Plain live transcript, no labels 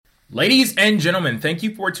Ladies and gentlemen, thank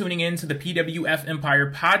you for tuning in to the PWF Empire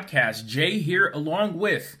podcast. Jay here along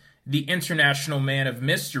with the international man of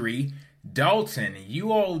mystery, Dalton.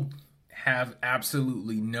 You all have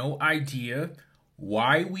absolutely no idea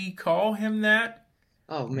why we call him that.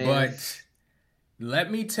 Oh, man. But let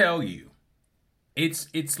me tell you, it's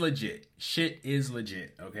legit. Shit is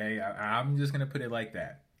legit, okay? I'm just going to put it like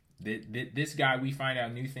that. This guy, we find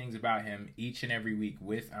out new things about him each and every week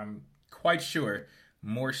with, I'm quite sure,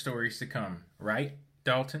 more stories to come, right,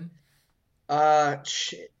 Dalton?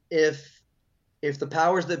 If the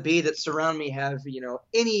powers that be that surround me have,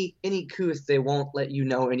 any couth, they won't let you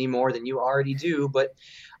know any more than you already do, but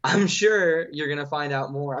I'm sure you're going to find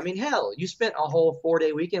out more. I mean, hell, you spent a whole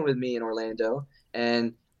 4-day weekend with me in Orlando,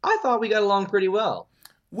 and I thought we got along pretty well.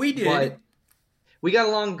 We did. But we got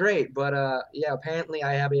along great, but yeah, apparently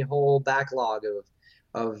I have a whole backlog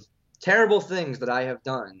of terrible things that I have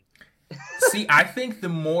done. See, I think the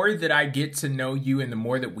more that I get to know you and the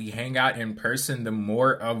more that we hang out in person, the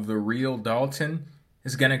more of the real Dalton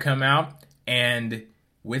is going to come out. And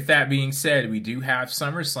with that being said, we do have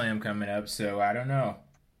SummerSlam coming up, so I don't know.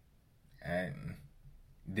 I'm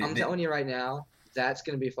telling you right now, that's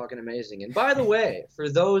going to be fucking amazing. And by the way, for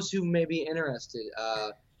those who may be interested,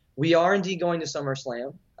 we are indeed going to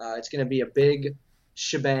SummerSlam. It's going to be a big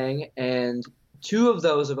shebang, and two of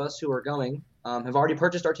those of us who are going have already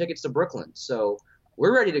purchased our tickets to Brooklyn, so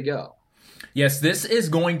we're ready to go. Yes, this is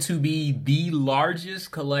going to be the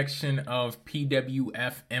largest collection of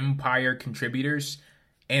PWF Empire contributors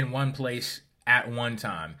in one place at one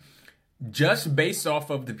time. Just based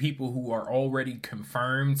off of the people who are already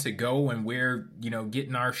confirmed to go, and we're,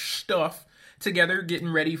 getting our stuff together,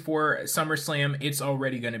 getting ready for SummerSlam, it's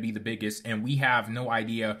already going to be the biggest, and we have no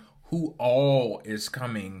idea who all is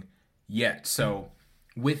coming yet. So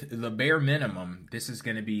with the bare minimum, this is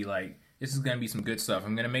going to be some good stuff.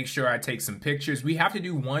 I'm going to make sure I take some pictures. We have to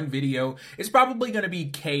do one video. It's probably going to be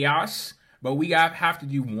chaos, but we have to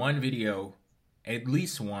do one video, at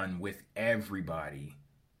least one, with everybody,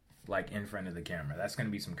 like, in front of the camera. That's going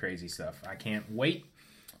to be some crazy stuff. I can't wait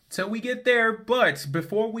till we get there. But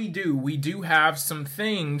before we do have some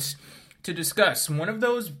things to discuss. One of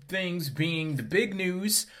those things being the big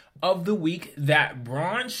news of the week that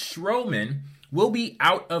Braun Strowman will be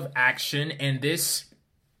out of action, and this,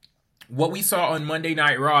 what we saw on Monday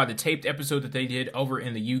Night Raw, the taped episode that they did over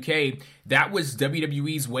in the UK, that was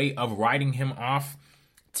WWE's way of writing him off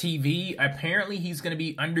TV. Apparently, he's going to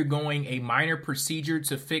be undergoing a minor procedure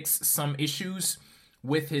to fix some issues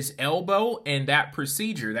with his elbow, and that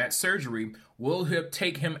procedure, that surgery, will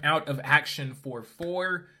take him out of action for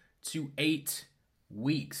 4 to 8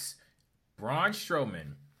 weeks. Braun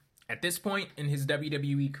Strowman, at this point in his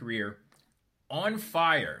WWE career, on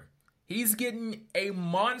fire. He's getting a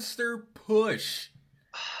monster push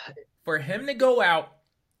for him to go out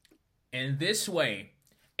in this way.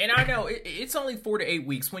 And I know it's only 4 to 8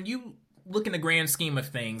 weeks. When you look in the grand scheme of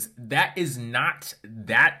things, that is not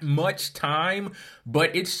that much time.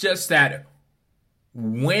 But it's just that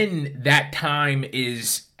when that time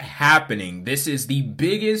is happening, this is the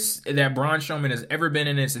biggest that Braun Strowman has ever been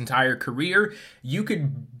in his entire career. You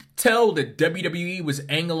could tell that WWE was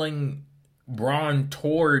angling Braun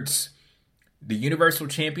towards the Universal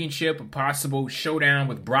Championship, a possible showdown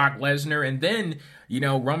with Brock Lesnar, and then,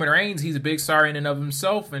 Roman Reigns, he's a big star in and of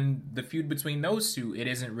himself, and the feud between those two, it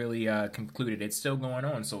isn't really concluded. It's still going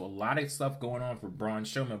on, so a lot of stuff going on for Braun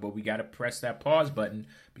Strowman, but we got to press that pause button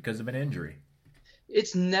because of an injury.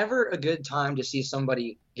 It's never a good time to see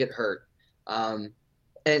somebody get hurt, and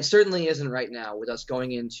it certainly isn't right now with us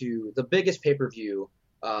going into the biggest pay-per-view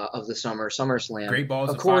of the summer, SummerSlam. Great Balls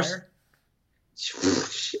of Fire?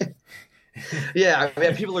 Yeah, I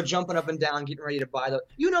mean, people are jumping up and down, getting ready to buy those.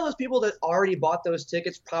 Those people that already bought those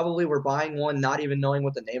tickets probably were buying one, not even knowing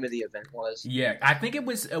what the name of the event was. Yeah, I think it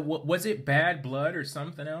was it Bad Blood or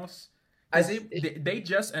something else? They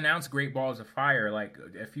just announced Great Balls of Fire like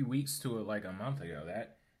a few weeks to like a month ago.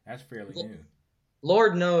 That's fairly new.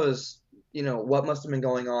 Lord knows, what must have been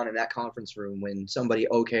going on in that conference room when somebody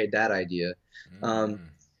okayed that idea.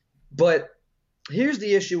 But here's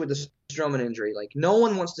the issue with the Strowman injury. Like, no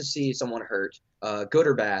one wants to see someone hurt, good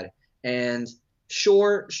or bad. And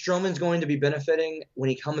sure, Strowman's going to be benefiting when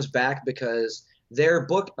he comes back because they're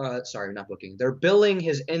they're billing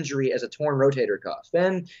his injury as a torn rotator cuff.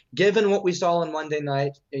 And given what we saw on Monday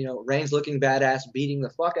night, Reigns looking badass, beating the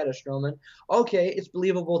fuck out of Strowman, okay, it's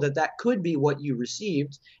believable that could be what you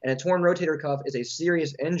received. And a torn rotator cuff is a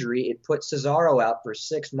serious injury. It put Cesaro out for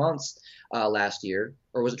 6 months last year,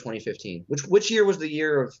 or was it 2015? Which year was the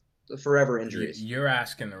year of the forever injuries? You're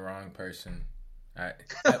asking the wrong person.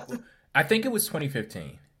 I think it was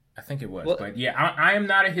 2015. I think it was. Well, But yeah, I am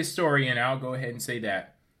not a historian. I'll go ahead and say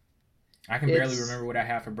that. I can barely remember what I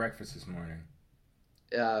had for breakfast this morning.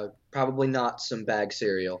 Probably not some bag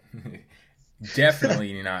cereal.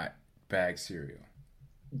 Definitely not bag cereal.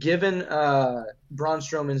 Given Braun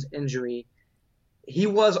Strowman's injury, he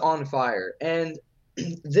was on fire. And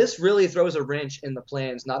this really throws a wrench in the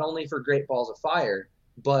plans, not only for Great Balls of Fire,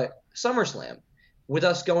 but SummerSlam. With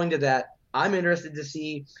us going to that, I'm interested to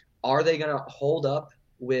see, are they going to hold up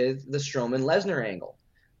with the Strowman-Lesnar angle?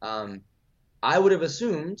 I would have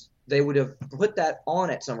assumed they would have put that on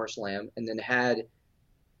at SummerSlam and then had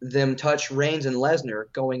them touch Reigns and Lesnar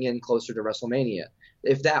going in closer to WrestleMania.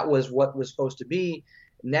 If that was what was supposed to be,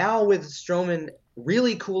 now with Strowman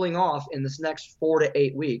really cooling off in this next 4 to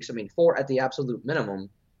 8 weeks, I mean 4 at the absolute minimum,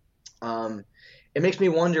 it makes me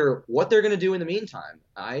wonder what they're going to do in the meantime.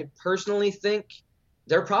 I personally think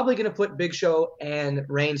they're probably going to put Big Show and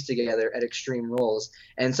Reigns together at Extreme Rules,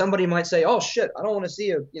 and somebody might say, "Oh shit, I don't want to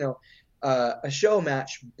see a show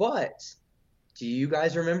match." But do you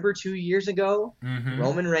guys remember 2 years ago,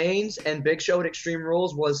 Roman Reigns and Big Show at Extreme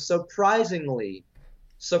Rules was surprisingly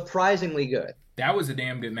good. That was a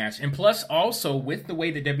damn good match. And plus, also, with the way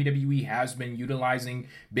the WWE has been utilizing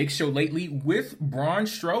Big Show lately with Braun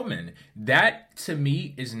Strowman, that, to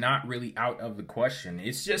me, is not really out of the question.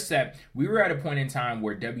 It's just that we were at a point in time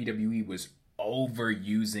where WWE was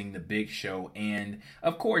overusing the Big Show. And,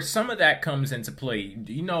 of course, some of that comes into play.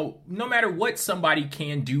 You know, no matter what somebody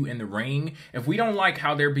can do in the ring, if we don't like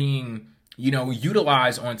how they're being,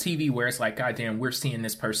 utilized on TV, where it's like, goddamn, we're seeing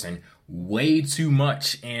this person way too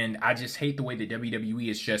much, and I just hate the way the WWE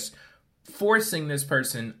is just forcing this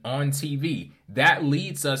person on TV. That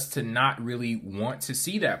leads us to not really want to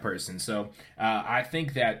see that person. So I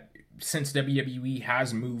think that since WWE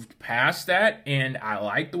has moved past that, and I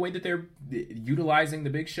like the way that they're utilizing the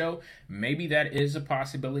Big Show, maybe that is a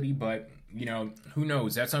possibility, but who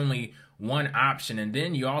knows? That's only one option. And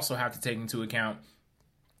then you also have to take into account,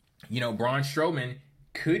 Braun Strowman,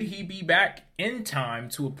 could he be back in time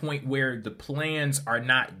to a point where the plans are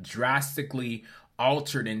not drastically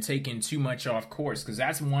altered and taken too much off course? Because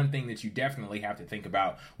that's one thing that you definitely have to think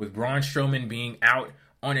about with Braun Strowman being out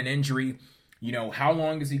on an injury. How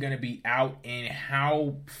long is he going to be out, and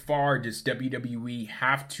how far does WWE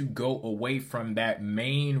have to go away from that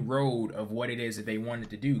main road of what it is that they wanted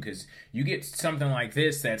to do? Because you get something like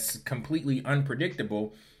this that's completely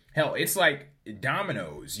unpredictable. Hell, it's like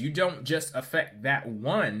dominoes. You don't just affect that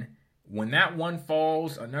one. When that one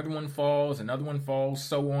falls, another one falls, another one falls,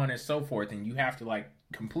 so on and so forth. And you have to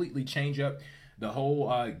completely change up the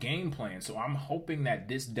whole game plan. So I'm hoping that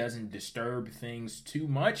this doesn't disturb things too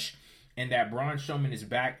much, and that Braun Strowman is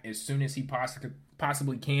back as soon as he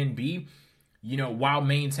possibly can be, while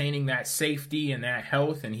maintaining that safety and that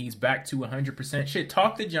health, and he's back to 100%. Shit,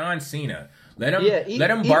 talk to John Cena. Let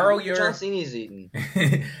him borrow your. John Cena's eating.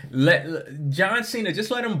 John Cena,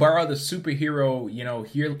 just let him borrow the superhero,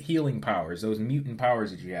 healing powers, those mutant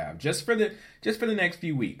powers that you have, just for the next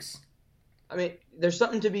few weeks. I mean, there's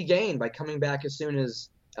something to be gained by coming back as soon as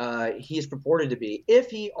he is purported to be,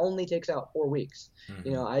 if he only takes out 4 weeks.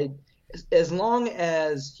 As long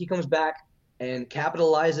as he comes back and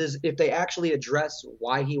capitalizes, if they actually address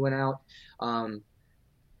why he went out,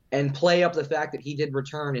 and play up the fact that he did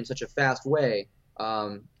return in such a fast way,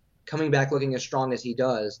 coming back looking as strong as he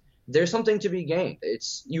does, there's something to be gained.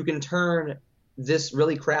 You can turn this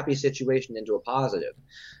really crappy situation into a positive.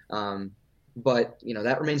 But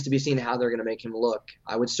that remains to be seen how they're going to make him look.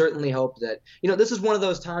 I would certainly hope that, this is one of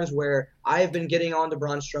those times where I have been getting on to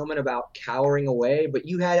Braun Strowman about cowering away, but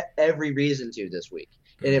you had every reason to this week.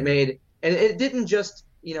 And it didn't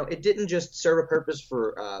just serve a purpose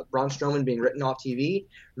for Braun Strowman being written off TV.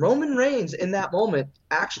 Roman Reigns in that moment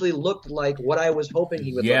actually looked like what I was hoping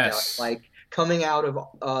he would look like coming out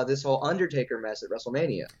of this whole Undertaker mess at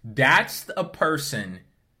WrestleMania. That's a person,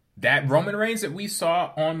 that Roman Reigns that we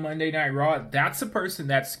saw on Monday Night Raw, that's a person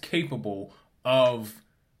that's capable of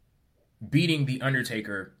beating The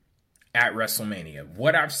Undertaker at WrestleMania.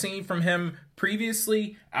 What I've seen from him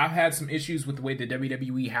previously, I've had some issues with the way the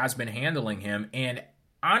WWE has been handling him, and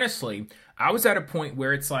honestly, I was at a point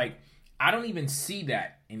where it's like, I don't even see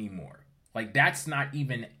that anymore. That's not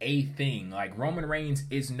even a thing. Roman Reigns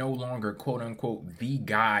is no longer, quote unquote, the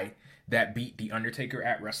guy that beat The Undertaker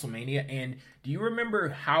at WrestleMania. And do you remember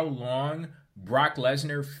how long Brock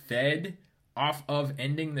Lesnar fed off of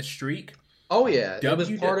ending the streak? Oh yeah,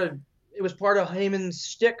 it was part of Heyman's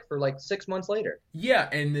shtick for 6 months later. Yeah,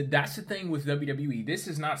 and that's the thing with WWE. This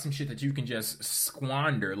is not some shit that you can just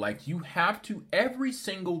squander. You have to every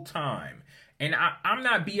single time, and I'm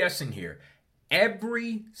not BSing here,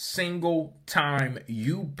 every single time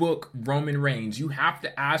you book Roman Reigns, you have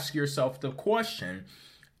to ask yourself the question,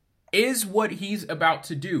 is what he's about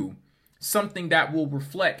to do something that will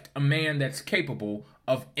reflect a man that's capable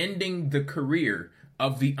of ending the career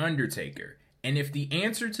of The Undertaker? And if the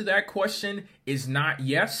answer to that question is not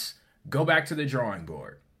yes, go back to the drawing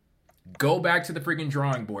board. Go back to the freaking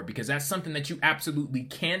drawing board, because that's something that you absolutely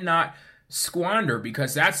cannot squander,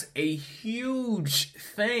 because that's a huge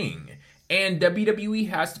thing. And WWE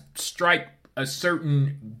has to strike a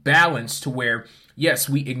certain balance to where, yes,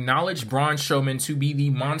 we acknowledge Braun Strowman to be the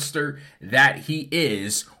monster that he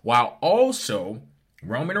is, while also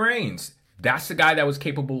Roman Reigns, that's the guy that was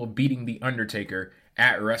capable of beating The Undertaker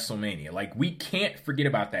at WrestleMania. Like, we can't forget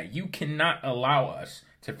about that. You cannot allow us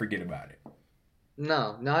to forget about it.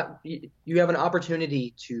 No, not you have an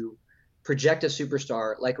opportunity to project a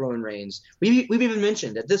superstar like Roman Reigns. We've even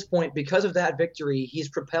mentioned at this point, because of that victory, he's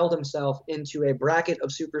propelled himself into a bracket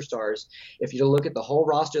of superstars. If you look at the whole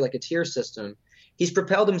roster like a tier system, he's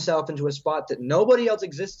propelled himself into a spot that nobody else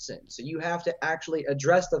exists in. So you have to actually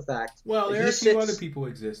address the fact. Well, there are a few other people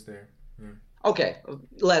exist there. Yeah. Okay,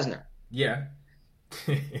 Lesnar. Yeah.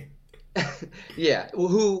 Yeah,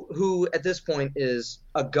 who at this point is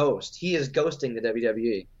a ghost. He is ghosting the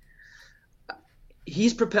WWE.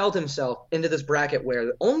 He's propelled himself into this bracket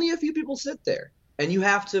where only a few people sit there, and you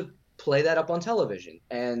have to play that up on television.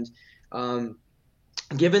 And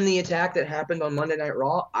given the attack that happened on Monday Night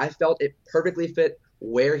Raw, I felt it perfectly fit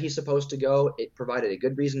where he's supposed to go. It provided a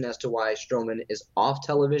good reason as to why Strowman is off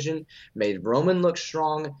television, made Roman look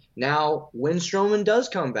strong. Now, when Strowman does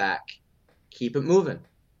come back, keep it moving.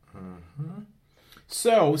 Mm-hmm.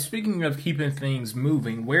 So, speaking of keeping things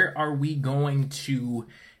moving, where are we going to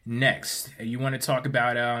next? You want to talk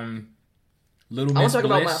about Little Miss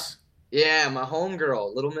Bliss? About my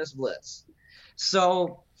homegirl, Little Miss Bliss.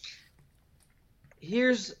 So,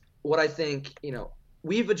 here's what I think,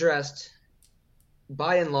 we've addressed,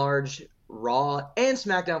 by and large, Raw and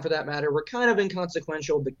SmackDown for that matter, were kind of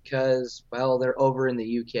inconsequential because, well, they're over in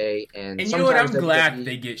the UK. And you know what? I'm glad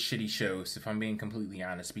they get shitty shows, if I'm being completely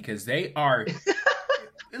honest, because they are...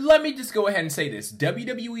 Let me just go ahead and say this.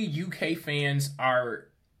 WWE UK fans are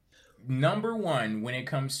number one when it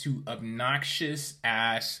comes to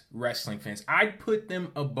obnoxious-ass wrestling fans. I'd put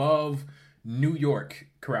them above New York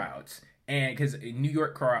crowds, and because New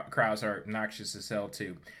York crowds are obnoxious as hell,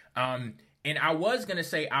 too. And I was going to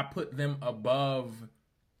say I put them above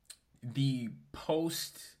the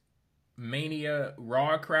post-Mania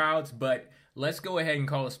Raw crowds, but let's go ahead and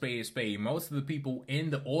call a spade a spade. Most of the people in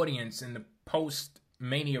the audience in the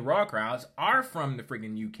post-Mania Raw crowds are from the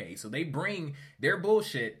friggin' UK, so they bring their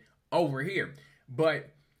bullshit over here. But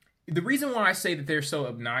the reason why I say that they're so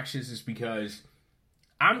obnoxious is because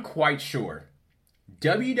I'm quite sure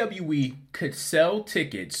WWE could sell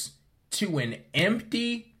tickets to an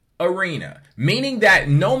empty arena, meaning that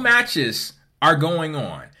no matches are going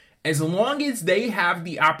on. As long as they have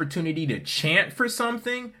the opportunity to chant for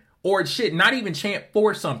something, or shit, not even chant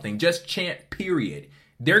for something, just chant period,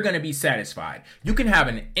 they're going to be satisfied. You can have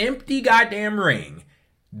an empty goddamn ring.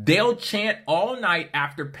 They'll chant all night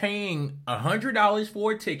after paying $100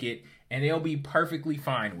 for a ticket, and they'll be perfectly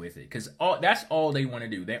fine with it. Because that's all they want to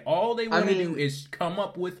do. All they want to do is come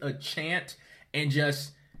up with a chant and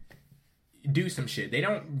just do some shit. They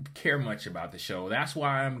don't care much about the show. That's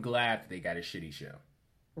why I'm glad that they got a shitty show.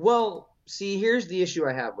 Well, see, here's the issue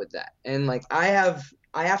I have with that. And I have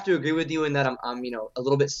to agree with you in that I'm a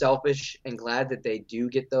little bit selfish and glad that they do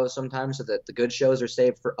get those sometimes, so that the good shows are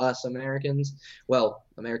saved for us Americans. Well,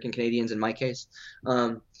 American Canadians in my case.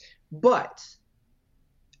 But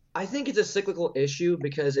I think it's a cyclical issue,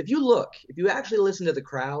 because if you actually listen to the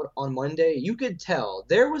crowd on Monday, you could tell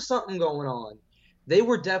there was something going on. They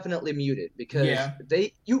were definitely muted, because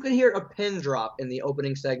you could hear a pin drop in the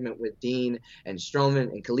opening segment with Dean and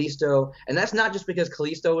Strowman and Kalisto. And that's not just because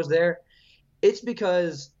Kalisto was there. It's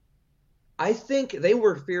because I think they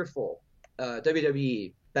were fearful,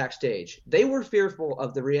 WWE backstage. They were fearful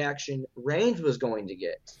of the reaction Reigns was going to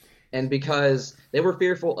get. And because they were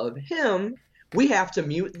fearful of him, we have to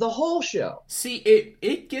mute the whole show. See,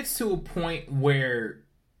 it gets to a point where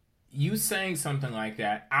you saying something like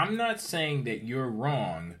that, I'm not saying that you're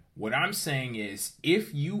wrong. What I'm saying is,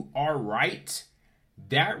 if you are right,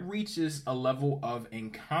 that reaches a level of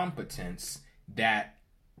incompetence that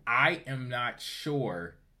I am not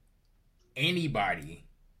sure anybody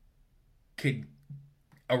could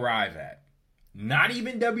arrive at. Not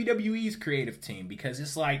even WWE's creative team, because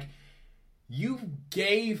it's like, you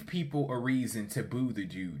gave people a reason to boo the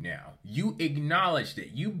dude now. You acknowledged it.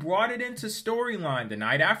 You brought it into storyline the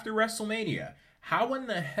night after WrestleMania. How in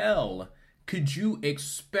the hell could you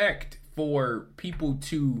expect for people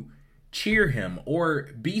to cheer him or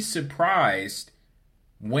be surprised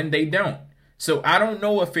when they don't? So I don't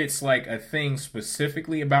know if it's like a thing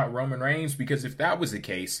specifically about Roman Reigns, because if that was the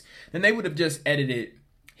case, then they would have just edited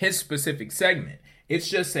his specific segment. It's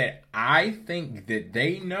just that I think that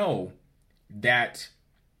they know that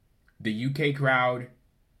the UK crowd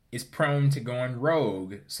is prone to going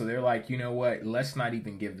rogue. So they're like, you know what? Let's not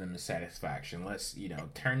even give them the satisfaction. Let's,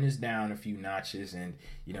 turn this down a few notches, and,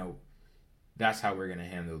 that's how we're going to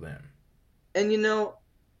handle them. And,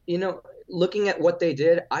 looking at what they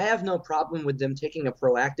did, I have no problem with them taking a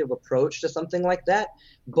proactive approach to something like that.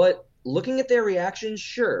 But looking at their reactions,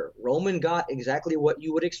 sure, Roman got exactly what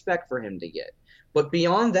you would expect for him to get. But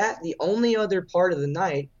beyond that, the only other part of the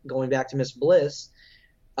night, going back to Miss Bliss,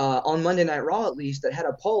 on Monday Night Raw at least, that had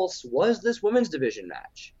a pulse was this women's division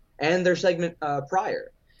match and their segment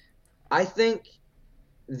prior. I think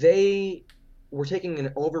they were taking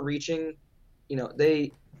an overreaching,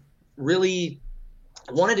 they really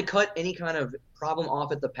wanted to cut any kind of problem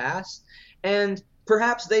off at the pass, and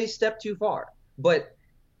perhaps they stepped too far. But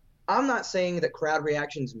I'm not saying that crowd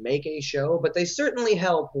reactions make a show, but they certainly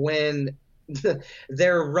help when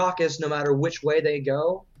they're raucous no matter which way they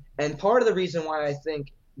go. And part of the reason why I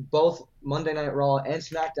think both Monday Night Raw and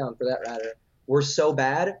SmackDown, for that matter, were so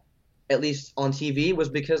bad, at least on TV, was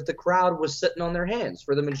because the crowd was sitting on their hands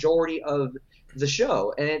for the majority of the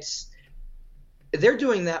show. And they're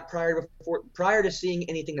doing that prior to seeing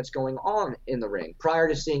anything that's going on in the ring, prior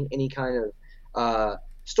to seeing any kind of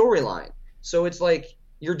storyline. So it's like,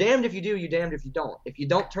 you're damned if you do, you're damned if you don't. If you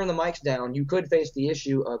don't turn the mics down, you could face the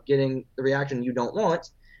issue of getting the reaction you don't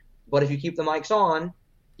want. But if you keep the mics on,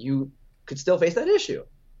 you could still face that issue.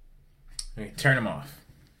 Hey, turn them off.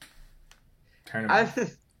 Turn them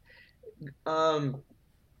off.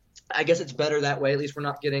 I guess it's better that way. At least we're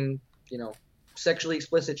not getting, sexually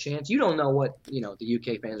explicit chants. You don't know what, the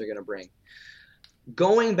UK fans are going to bring.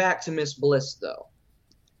 Going back to Miss Bliss, though,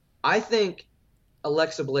 I think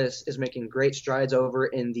Alexa Bliss is making great strides over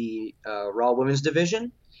in the Raw Women's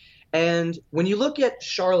division. And when you look at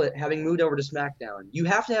Charlotte having moved over to SmackDown, you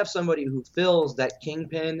have to have somebody who fills that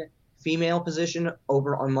kingpin female position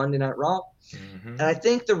over on Monday Night Raw. Mm-hmm. And I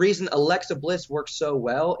think the reason Alexa Bliss works so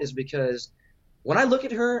well is because when I look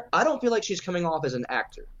at her, I don't feel like she's coming off as an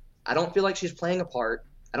actor. I don't feel like she's playing a part.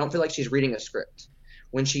 I don't feel like she's reading a script.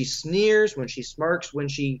 When she sneers, when she smirks, when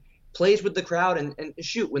she plays with the crowd, and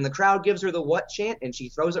shoot, when the crowd gives her the what chant and she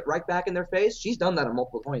throws it right back in their face, she's done that on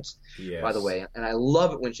multiple points, yes, by the way, and I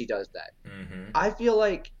love it when she does that. Mm-hmm. I feel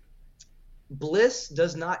like Bliss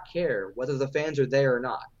does not care whether the fans are there or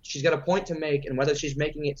not. She's got a point to make, and whether she's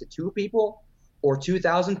making it to 2 people or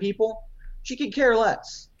 2,000 people, she could care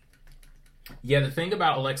less. Yeah, the thing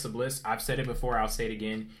about Alexa Bliss, I've said it before, I'll say it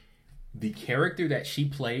again, the character that she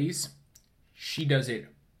plays, she does it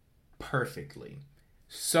perfectly.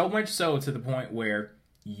 So much so to the point where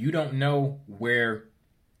you don't know where,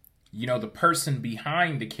 the person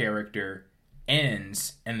behind the character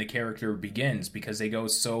ends and the character begins, because they go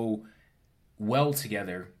so well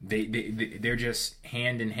together. They're just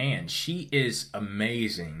hand in hand. She is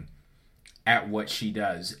amazing at what she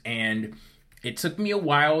does. And it took me a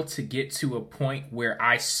while to get to a point where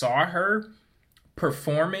I saw her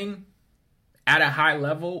performing at a high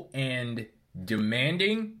level and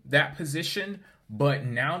demanding that position. But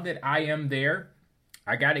now that I am there,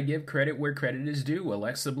 I got to give credit where credit is due.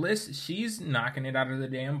 Alexa Bliss, she's knocking it out of the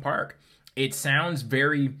damn park. It sounds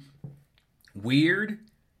very weird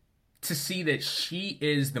to see that she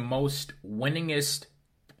is the most winningest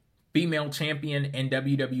female champion in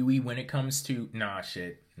WWE when it comes to... Nah,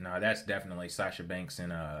 that's definitely Sasha Banks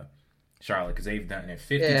and Charlotte, because they've done it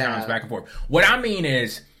 50 times back and forth. What I mean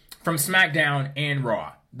is, from SmackDown and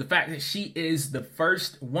Raw, the fact that she is the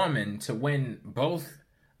first woman to win both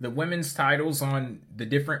the women's titles on the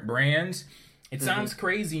different brands, it sounds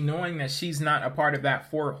crazy knowing that she's not a part of that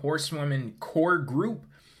 4 horsewomen core group.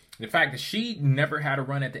 The fact that she never had a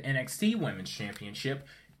run at the NXT Women's Championship.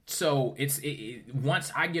 So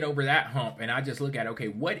once I get over that hump and I just look at, okay,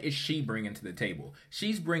 what is she bringing to the table?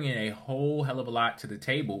 She's bringing a whole hell of a lot to the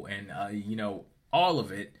table, and all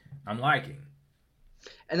of it I'm liking.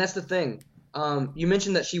 And that's the thing. You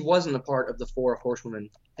mentioned that she wasn't a part of the 4 horsewomen,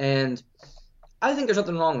 and I think there's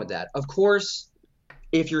nothing wrong with that. Of course,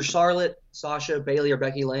 if you're Charlotte, Sasha, Bayley, or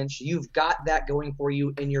Becky Lynch, you've got that going for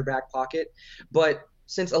you in your back pocket. But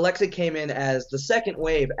since Alexa came in as the second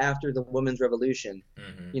wave after the women's revolution,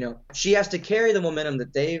 she has to carry the momentum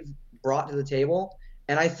that they've brought to the table.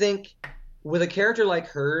 And I think with a character like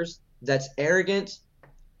hers that's arrogant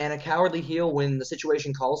and a cowardly heel when the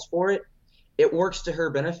situation calls for it, it works to her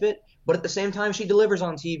benefit, but at the same time, she delivers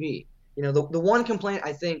on TV. You know, the one complaint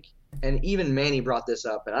I think, and even Manny brought this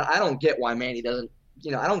up, and I don't get why Manny doesn't,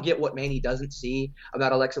 I don't get what Manny doesn't see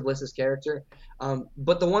about Alexa Bliss's character.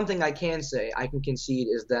 But the one thing I can say, I can concede,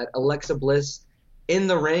 is that Alexa Bliss in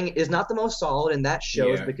the ring is not the most solid, and that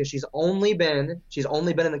shows because she's only been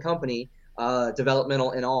in the company,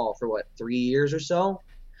 developmental in all, for 3 years or so.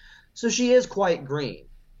 So she is quite green.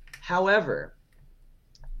 However,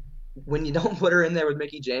 when you don't put her in there with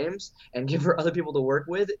Mickie James and give her other people to work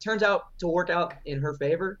with, it turns out to work out in her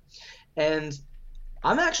favor. And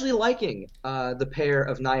I'm actually liking the pair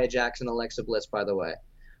of Nia Jax and Alexa Bliss, by the way.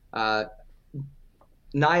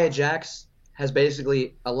 Nia Jax has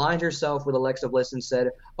basically aligned herself with Alexa Bliss and said,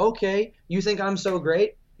 okay, you think I'm so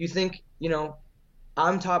great? You think,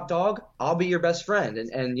 I'm top dog? I'll be your best friend.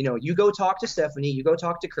 And you go talk to Stephanie, you go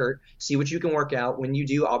talk to Kurt, see what you can work out. When you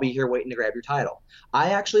do, I'll be here waiting to grab your title.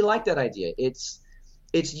 I actually like that idea. It's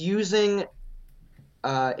using,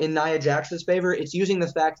 in Nia Jax's favor, it's using the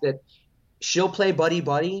fact that she'll play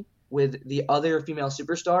buddy-buddy with the other female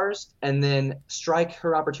superstars and then strike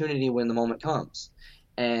her opportunity when the moment comes.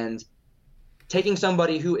 And taking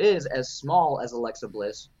somebody who is as small as Alexa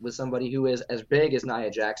Bliss with somebody who is as big as Nia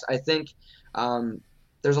Jax, I think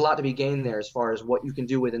there's a lot to be gained there as far as what you can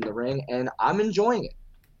do within the ring, and I'm enjoying it.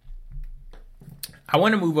 I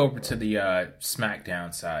want to move over to the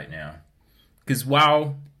SmackDown side now, because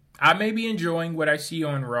while I may be enjoying what I see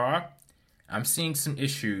on Raw, I'm seeing some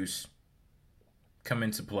issues come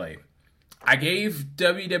into play. I gave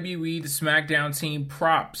WWE, the SmackDown team,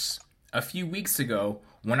 props a few weeks ago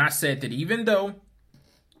when I said that even though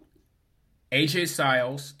AJ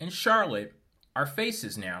Styles and Charlotte are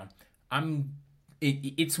faces now,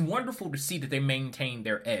 it's wonderful to see that they maintain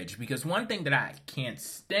their edge, because one thing that I can't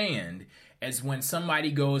stand is when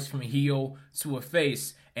somebody goes from a heel to a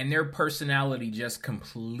face and their personality just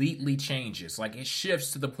completely changes. Like, it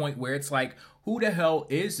shifts to the point where it's like, who the hell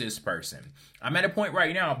is this person? I'm at a point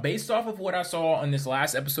right now, based off of what I saw on this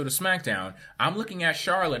last episode of SmackDown, I'm looking at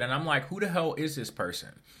Charlotte and I'm like, who the hell is this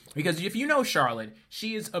person? Because if you know Charlotte,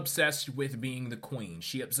 she is obsessed with being the queen.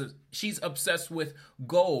 She's obsessed with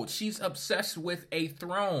gold. She's obsessed with a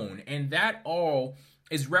throne. And that all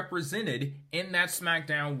is represented in that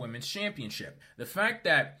SmackDown Women's Championship. The fact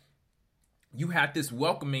that you had this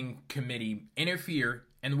welcoming committee interfere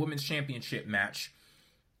in the Women's Championship match,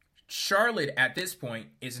 Charlotte at this point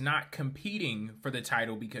is not competing for the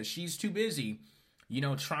title because she's too busy,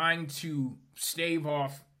 trying to stave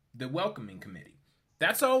off the welcoming committee.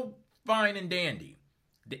 That's all fine and dandy.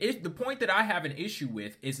 The point that I have an issue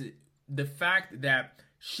with is the fact that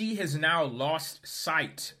she has now lost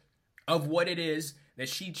sight of what it is that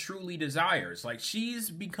she truly desires. Like, she's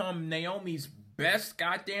become Naomi's best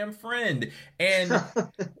goddamn friend. And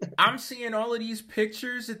I'm seeing all of these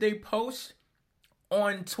pictures that they post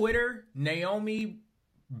on Twitter. Naomi,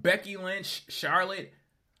 Becky Lynch, Charlotte,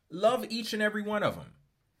 love each and every one of them.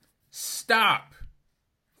 Stop.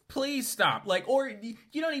 Please stop. Or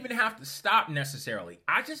you don't even have to stop necessarily.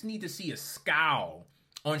 I just need to see a scowl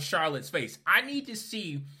on Charlotte's face. I need to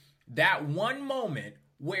see that one moment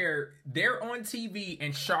where they're on TV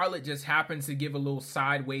and Charlotte just happens to give a little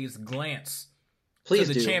sideways glance to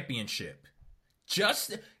the championship.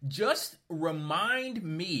 Just remind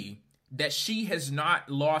me that she has not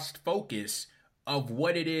lost focus of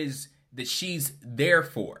what it is that she's there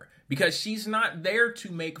for. Because she's not there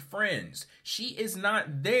to make friends. She is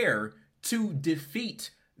not there to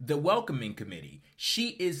defeat the welcoming committee.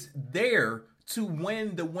 She is there to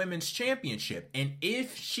win the women's championship. And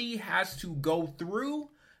if she has to go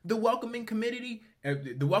through the welcoming committee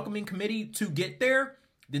to get there,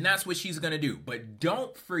 then that's what she's going to do. But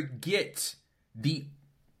don't forget the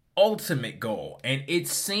ultimate goal. And it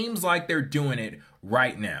seems like they're doing it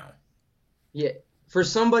right now. Yeah. For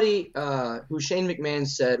somebody who Shane McMahon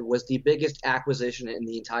said was the biggest acquisition in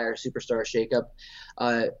the entire Superstar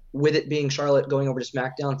shakeup, with it being Charlotte going over to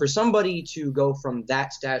SmackDown, for somebody to go from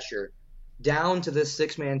that stature down to this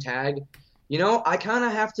six-man tag, I kind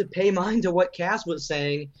of have to pay mind to what Cass was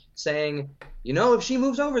saying, if she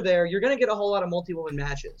moves over there, you're going to get a whole lot of multi-woman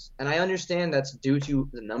matches. And I understand that's due to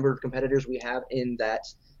the number of competitors we have in that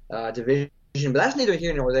division, but that's neither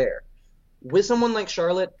here nor there. With someone like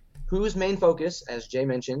Charlotte, whose main focus, as Jay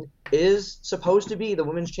mentioned, is supposed to be the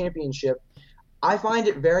women's championship, I find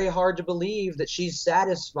it very hard to believe that she's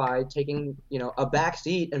satisfied taking, a back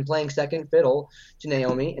seat and playing second fiddle to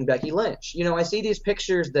Naomi and Becky Lynch. I see these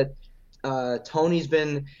pictures that Tony's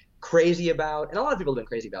been crazy about, and a lot of people have been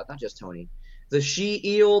crazy about, not just Tony. The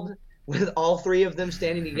she-ealed with all three of them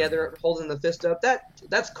standing together holding the fist up.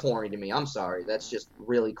 That's corny to me. I'm sorry. That's just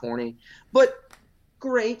really corny. But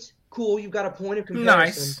great, cool, you've got a point of comparison.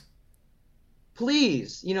 Nice.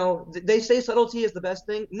 Please, they say subtlety is the best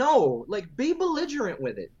thing. No, be belligerent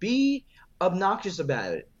with it. Be obnoxious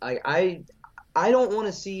about it. I don't want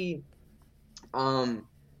to see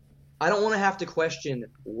I don't want to have to question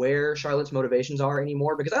where Charlotte's motivations are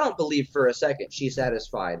anymore, because I don't believe for a second she's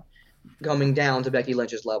satisfied coming down to Becky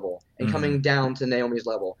Lynch's level and coming down to Naomi's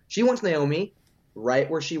level. She wants Naomi right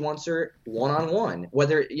where she wants her one-on-one.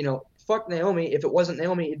 Whether, fuck Naomi. If it wasn't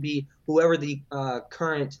Naomi, it'd be whoever the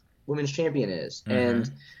current women's champion is. And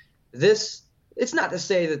it's not to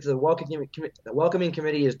say that the welcoming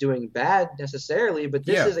committee is doing bad necessarily, but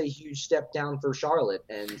this is a huge step down for Charlotte,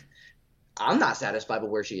 and I'm not satisfied with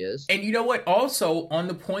where she is. And you know what? Also, on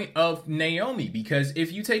the point of Naomi, because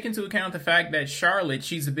if you take into account the fact that Charlotte,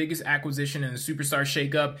 she's the biggest acquisition in the Superstar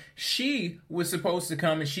shakeup, she was supposed to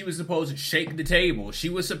come and she was supposed to shake the table. She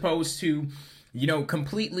was supposed to,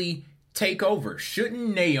 completely take over.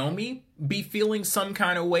 Shouldn't Naomi be feeling some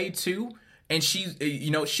kind of way too? And she's,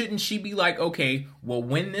 shouldn't she be like, okay, well,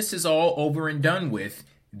 when this is all over and done with,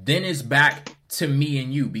 then it's back to me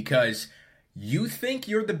and you, because you think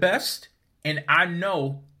you're the best, and I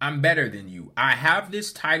know I'm better than you. I have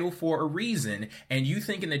this title for a reason, and you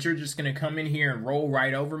thinking that you're just going to come in here and roll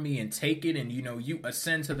right over me and take it and, you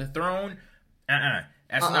ascend to the throne?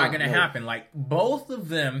 That's not going to happen. Both of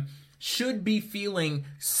them should be feeling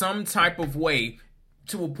some type of way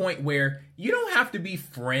to a point where you don't have to be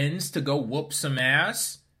friends to go whoop some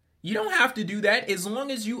ass. You don't have to do that, as long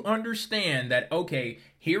as you understand that, okay,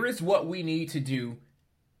 here is what we need to do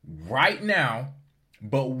right now.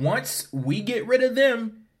 But once we get rid of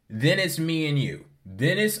them, then it's me and you.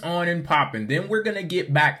 Then it's on and popping. Then we're going to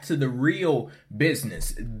get back to the real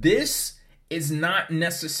business. This is not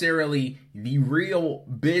necessarily the real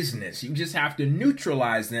business. You just have to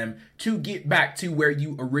neutralize them to get back to where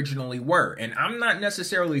you originally were. And I'm not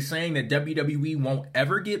necessarily saying that WWE won't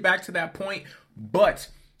ever get back to that point, but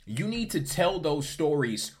you need to tell those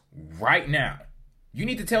stories right now. You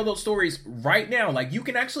need to tell those stories right now. You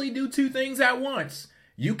can actually do two things at once.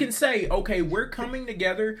 You can say, okay, we're coming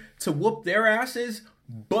together to whoop their asses,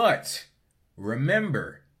 but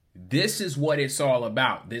remember, this is what it's all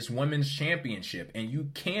about, this women's championship, and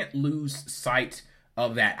you can't lose sight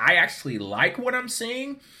of that. I actually like what I'm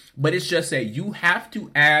seeing, but it's just that you have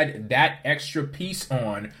to add that extra piece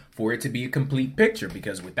on for it to be a complete picture,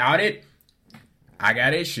 because without it, I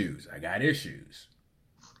got issues.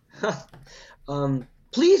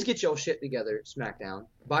 Please get your shit together, SmackDown.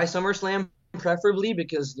 By SummerSlam, preferably,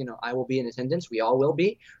 because, I will be in attendance. We all will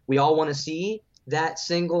be. We all want to see that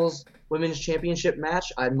singles women's championship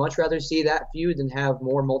match. I'd much rather see that feud than have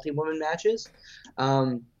more multi-woman matches.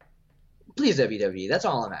 Please, WWE. That's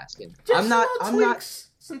all I'm asking. I'm not.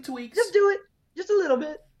 Some tweaks. Just do it. Just a little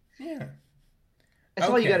bit. Yeah. That's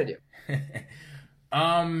all you got to do.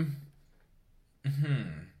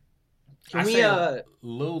 Can we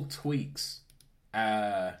little tweaks?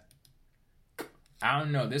 I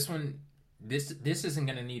don't know. This one, this isn't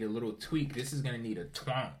gonna need a little tweak. This is gonna need a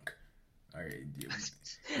twonk. All right.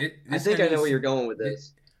 I think I know where you're going with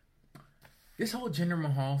this. This whole Jinder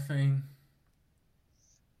Mahal thing.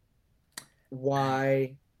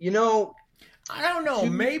 Why? I don't know.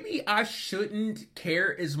 Maybe I shouldn't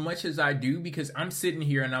care as much as I do, because I'm sitting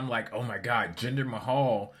here and I'm like, oh my God, Jinder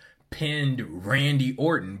Mahal pinned Randy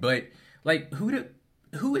Orton. But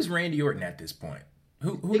who is Randy Orton at this point?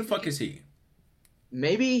 Who the fuck is he?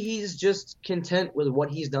 Maybe he's just content with what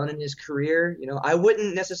he's done in his career. I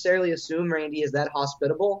wouldn't necessarily assume Randy is that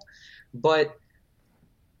hospitable, but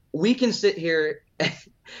we can sit here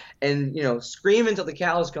and scream until the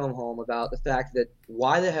cows come home about the fact that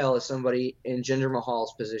why the hell is somebody in Jinder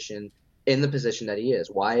Mahal's position in the position that he is?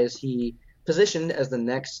 Why is he positioned as the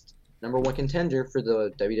next number one contender for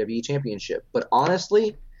the WWE Championship? But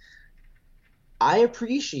honestly, I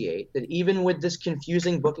appreciate that even with this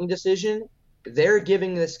confusing booking decision, they're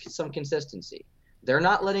giving this some consistency. They're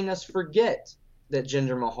not letting us forget that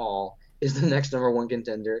Jinder Mahal is the next number one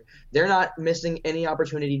contender. They're not missing any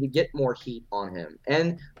opportunity to get more heat on him.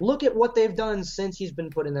 And look at what they've done since he's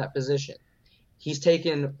been put in that position. He's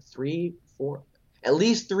taken at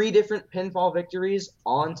least three different pinfall victories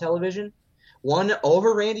on television. One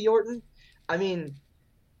over Randy Orton. I mean,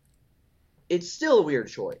 it's still a weird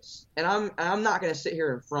choice. And I'm not going to sit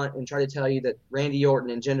here in front and try to tell you that Randy Orton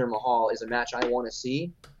and Jinder Mahal is a match I want to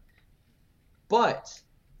see. But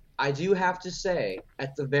I do have to say,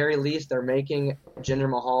 at the very least, they're making Jinder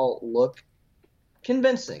Mahal look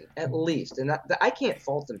convincing at least, and I can't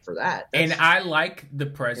fault him for that. And I like the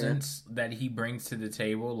presence that he brings to the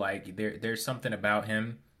table. Like there's something about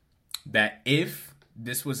him that if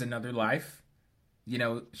this was another life, you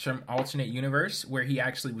know, some alternate universe where he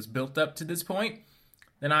actually was built up to this point,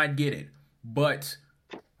 then I'd get it. But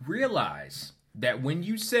realize that when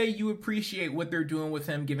you say you appreciate what they're doing with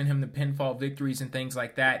him, giving him the pinfall victories and things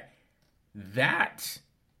like that, that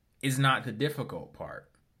is not the difficult part.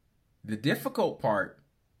 The difficult part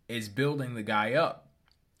is building the guy up.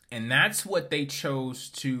 And that's what they chose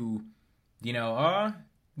to, you know,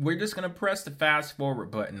 we're just going to press the fast forward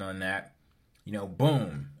button on that. You know,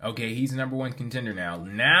 boom. Okay, he's the number one contender now.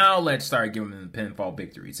 Now let's start giving him the pinfall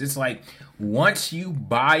victories. It's like once you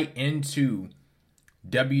buy into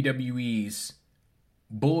WWE's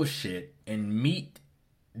bullshit and meet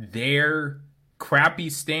their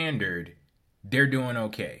crappy standard, they're doing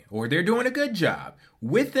okay. Or they're doing a good job.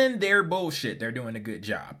 Within their bullshit, they're doing a good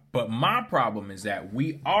job. But my problem is that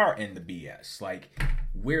we are in the BS. Like,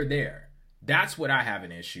 we're there. That's what I have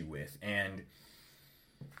an issue with. And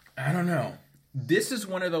I don't know. This is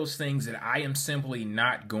one of those things that I am simply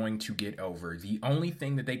not going to get over. The only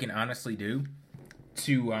thing that they can honestly do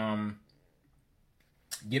to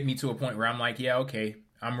get me to a point where I'm like, yeah, okay,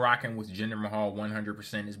 I'm rocking with Jinder Mahal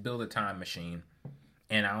 100% is build a time machine.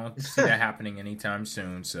 And I don't see that happening anytime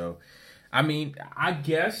soon. So, I mean, I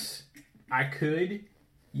guess I could,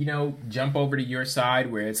 you know, jump over to your side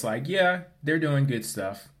where it's like, yeah, they're doing good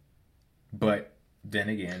stuff. But then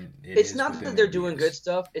again, it's not that they're doing good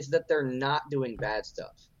stuff. It's that they're not doing bad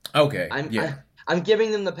stuff. Okay. I'm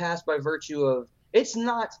giving them the pass by virtue of it's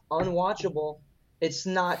not unwatchable. It's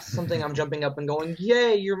not something I'm jumping up and going,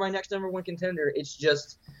 yay, you're my next number one contender. It's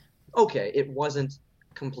just, okay, it wasn't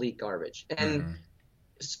complete garbage. And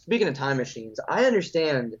speaking of time machines, I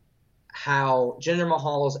understand how Jinder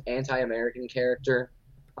Mahal's anti-American character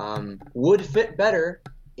would fit better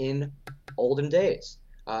in olden days.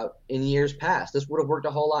 In years past, this would have worked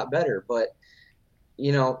a whole lot better, but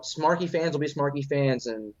you know, smarky fans will be smarky fans,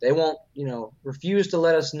 and they won't, you know, refuse to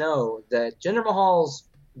let us know that Jinder Mahal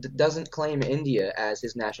doesn't claim India as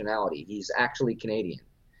his nationality. He's actually Canadian.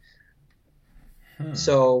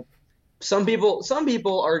 So some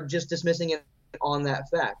people are just dismissing it on that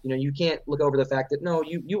fact. You know, you can't look over the fact that no,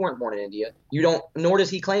 you weren't born in India. You don't, nor does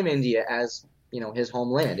he claim India as, you know, his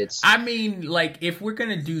homeland. I mean, like, if we're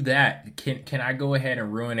gonna do that, can I go ahead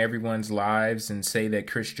and ruin everyone's lives and say that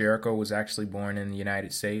Chris Jericho was actually born in the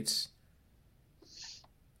United States?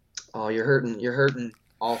 Oh, you're hurting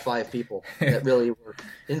all five people that really were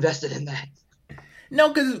invested in that.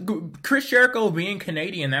 No, because Chris Jericho being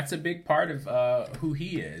Canadian, that's a big part of who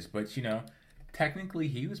he is. But you know, technically,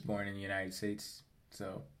 he was born in the United States,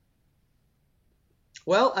 so.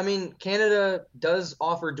 Well, I mean, Canada does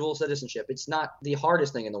offer dual citizenship. It's not the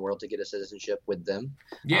hardest thing in the world to get a citizenship with them.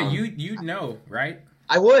 Yeah, you'd know, right?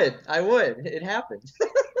 I would. It happened.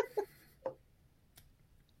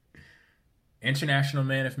 International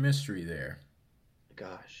man of mystery there.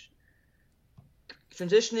 Gosh.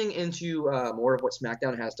 Transitioning into more of what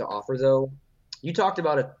SmackDown has to offer, though, you talked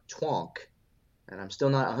about a twonk, and I'm still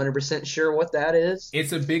not 100% sure what that is.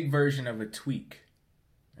 It's a big version of a tweak.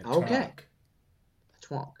 Okay.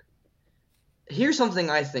 Twonk. Here's something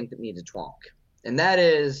I think that needs a twonk, and that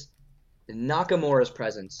is Nakamura's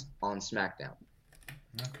presence on SmackDown.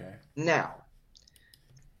 Okay. Now,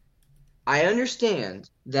 I understand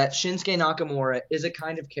that Shinsuke Nakamura is a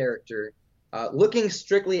kind of character, looking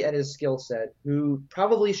strictly at his skill set, who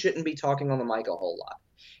probably shouldn't be talking on the mic a whole lot.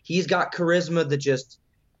 He's got charisma that just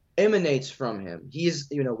emanates from him. He's,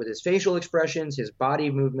 you know, with his facial expressions, his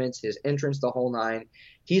body movements, his entrance, the whole nine.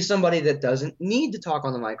 He's somebody that doesn't need to talk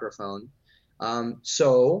on the microphone.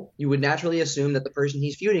 So you would naturally assume that the person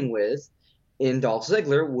he's feuding with in Dolph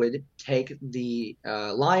Ziggler would take the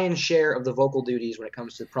lion's share of the vocal duties when it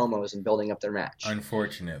comes to promos and building up their match.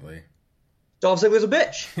 Unfortunately. Dolph Ziggler's a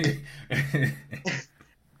bitch.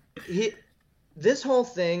 This whole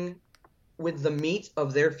thing with the meat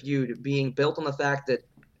of their feud being built on the fact that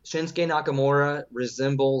Shinsuke Nakamura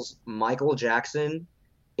resembles Michael Jackson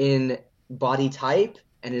in body type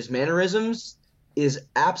and his mannerisms is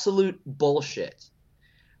absolute bullshit.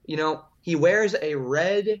 You know, he wears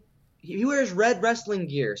red wrestling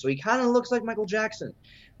gear, so he kind of looks like Michael Jackson.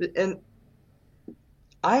 And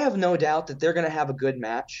I have no doubt that they're going to have a good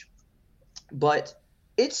match, but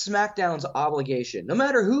it's SmackDown's obligation, no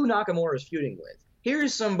matter who Nakamura is feuding with.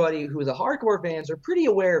 Here's somebody who the hardcore fans are pretty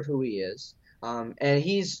aware of who he is. And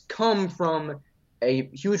he's come from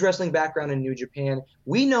a huge wrestling background in New Japan.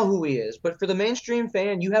 We know who he is, but for the mainstream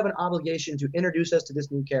fan, you have an obligation to introduce us to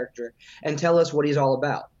this new character and tell us what he's all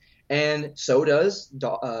about. and so does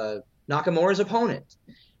Nakamura's opponent.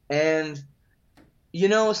 And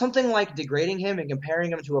something like degrading him and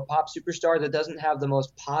comparing him to a pop superstar that doesn't have the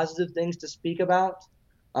most positive things to speak about.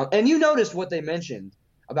 And you noticed what they mentioned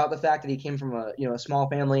about the fact that he came from a small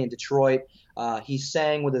family in Detroit. He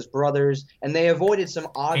sang with his brothers, and they avoided some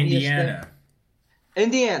obvious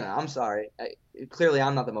Indiana. I'm sorry. Clearly,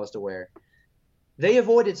 I'm not the most aware. They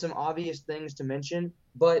avoided some obvious things to mention,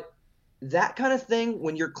 but that kind of thing,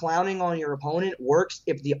 when you're clowning on your opponent, works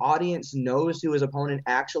if the audience knows who his opponent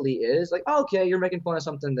actually is. Like, oh, okay, you're making fun of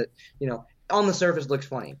something that, on the surface looks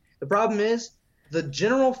funny. The problem is the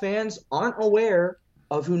general fans aren't aware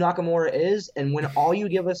of who Nakamura is, and when all you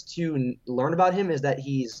give us to learn about him is that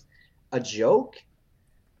he's a joke,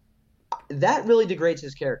 that really degrades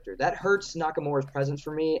his character. That hurts Nakamura's presence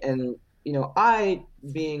for me, and I,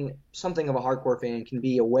 being something of a hardcore fan, can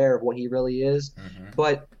be aware of what he really is,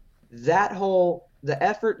 but the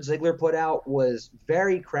effort Ziggler put out was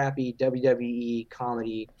very crappy WWE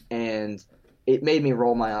comedy, and it made me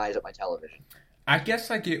roll my eyes at my television. I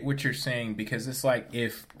guess I get what you're saying, because it's like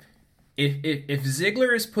if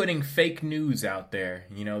Ziggler is putting fake news out there,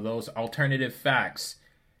 those alternative facts,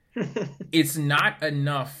 it's not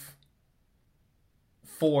enough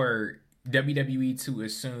for WWE to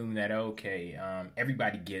assume that, okay,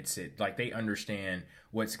 everybody gets it, like they understand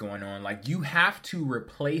what's going on. Like, you have to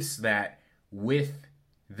replace that with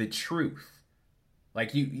the truth.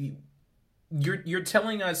 Like, you're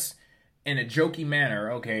telling us in a jokey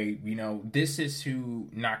manner, okay, this is who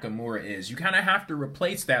Nakamura is. You kind of have to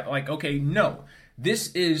replace that, like, okay, no,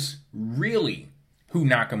 this is really who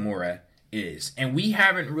Nakamura is, and we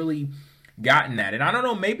haven't really gotten that. And I don't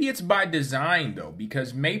know, maybe it's by design though,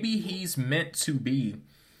 because maybe he's meant to be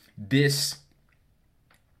this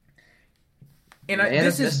man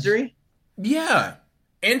of mystery. Yeah,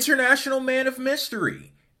 international man of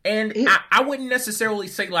mystery. And I wouldn't necessarily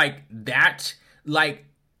say like that. Like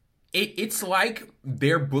it's like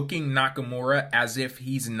they're booking Nakamura as if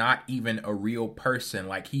he's not even a real person.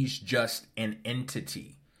 Like he's just an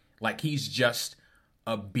entity. Like he's just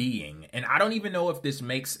a being. And I don't even know if this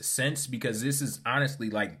makes sense, because this is honestly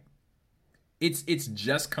like it's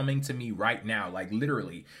just coming to me right now. Like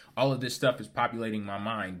literally all of this stuff is populating my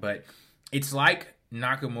mind, but it's like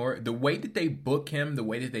Nakamura, the way that they book him, the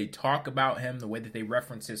way that they talk about him, the way that they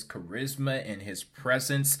reference his charisma and his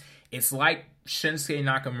presence, it's like Shinsuke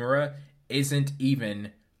Nakamura isn't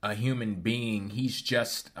even a human being. He's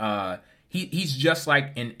just he's just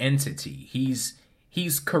like an entity. He's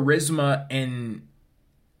charisma in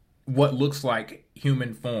what looks like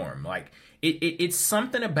human form. Like it's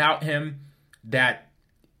something about him that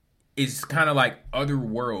is kind of like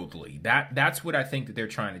otherworldly. That's what I think that they're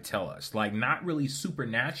trying to tell us. Like not really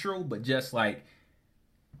supernatural, but just like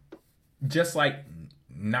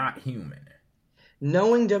not human.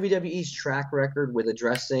 Knowing WWE's track record with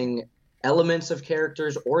addressing elements of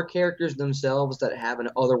characters or characters themselves that have an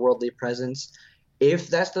otherworldly presence, if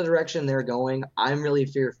that's the direction they're going, I'm really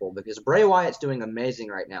fearful, because Bray Wyatt's doing amazing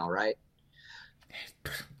right now, right?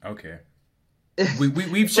 Okay.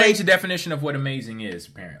 We've changed the definition of what amazing is,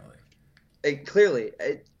 apparently. Clearly,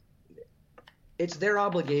 it's their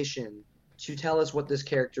obligation to tell us what this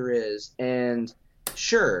character is, and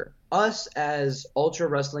sure, us as ultra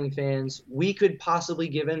wrestling fans, we could possibly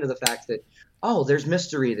give in to the fact that, oh, there's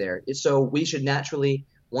mystery there, so we should naturally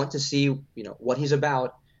want to see, what he's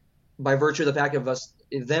about, by virtue of the fact of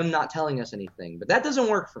them not telling us anything. But that doesn't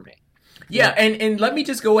work for me. Yeah, and let me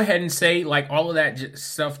just go ahead and say, like, all of that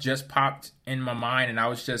stuff just popped in my mind, and I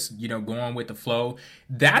was just, going with the flow.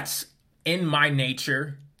 That's in my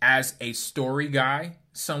nature as a story guy,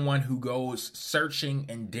 someone who goes searching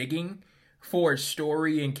and digging for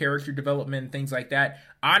story and character development and things like that.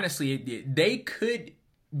 Honestly, they could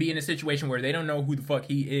be in a situation where they don't know who the fuck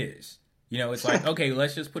he is. It's like, okay,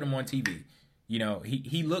 let's just put him on TV.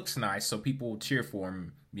 He looks nice, so people will cheer for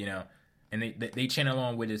him, and they channel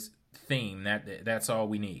on with his theme. That's all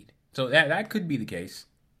we need. So that could be the case.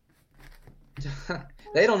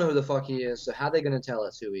 They don't know who the fuck he is, so how are they going to tell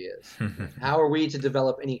us who he is? How are we to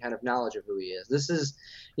develop any kind of knowledge of who he is? This is,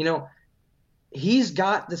 he's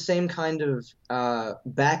got the same kind of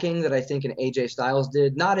backing that I think an AJ Styles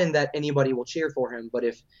did. Not in that anybody will cheer for him, but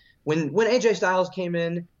when AJ Styles came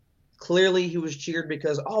in, clearly he was cheered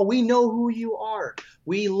because, oh, we know who you are.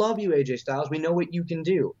 We love you, AJ Styles. We know what you can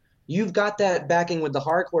do. You've got that backing with the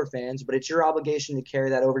hardcore fans, but it's your obligation to carry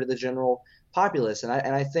that over to the general populace. And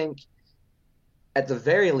I think, at the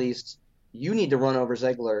very least, you need to run over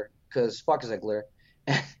Ziggler, because fuck Ziggler,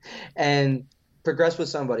 and progress with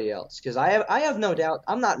somebody else, because I have no doubt.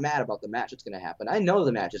 I'm not mad about the match that's going to happen. I know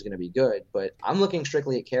the match is going to be good, but I'm looking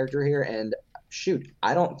strictly at character here. And shoot,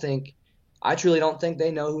 I truly don't think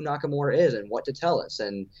they know who Nakamura is and what to tell us.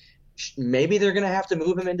 And maybe they're going to have to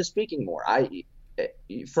move him into speaking more.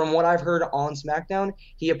 From what I've heard on SmackDown,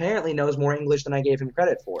 he apparently knows more English than I gave him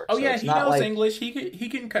credit for. Oh so yeah, he knows English. He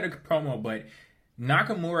can cut a promo, but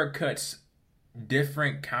Nakamura cuts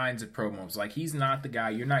different kinds of promos. Like, he's not the guy.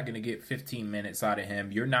 You're not going to get 15 minutes out of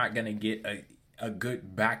him. You're not going to get a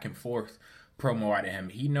good back and forth promo out of him.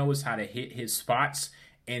 He knows how to hit his spots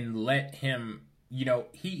and let him,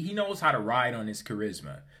 he knows how to ride on his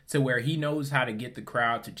charisma to where he knows how to get the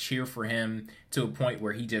crowd to cheer for him to a point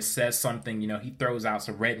where he just says something, he throws out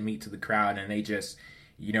some red meat to the crowd and they just,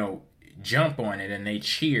 jump on it and they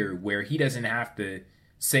cheer, where he doesn't have to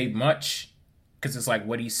say much because it's like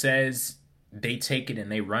what he says, they take it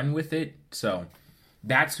and they run with it. So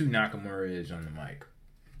that's who Nakamura is on the mic.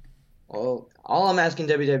 Well, all I'm asking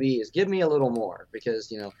WWE is give me a little more,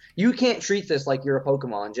 because, you can't treat this like you're a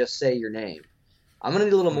Pokemon. Just say your name. I'm going to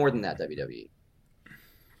need a little more than that, WWE.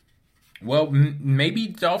 Well, maybe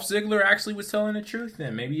Dolph Ziggler actually was telling the truth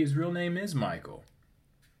then. Maybe his real name is Michael.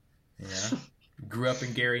 Yeah. Grew up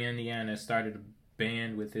in Gary, Indiana, started a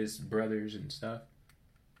band with his brothers and stuff.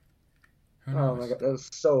 Oh my god, that's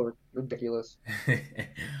so ridiculous.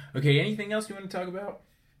 Okay, anything else you want to talk about?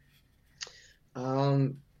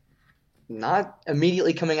 Not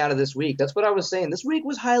immediately coming out of this week. That's what I was saying. This week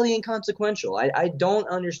was highly inconsequential. I don't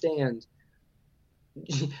understand.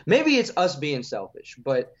 Maybe it's us being selfish,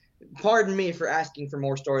 but pardon me for asking for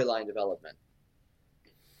more storyline development.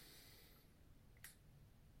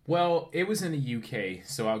 Well, it was in the UK,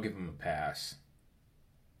 so I'll give them a pass.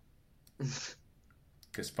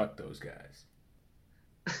 Because fuck those guys.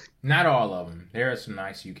 Not all of them. There are some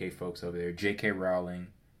nice UK folks over there. J.K. Rowling.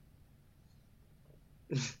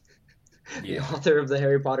 The author of the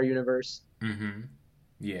Harry Potter universe. Mm-hmm.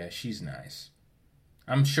 Yeah, she's nice.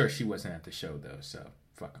 I'm sure she wasn't at the show, though, so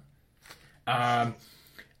fuck them.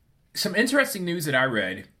 Some interesting news that I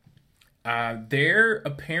read. There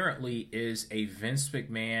apparently is a Vince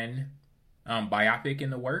McMahon biopic in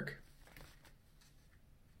the work.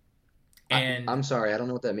 And I'm sorry, I don't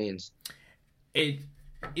know what that means.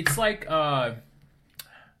 It's like a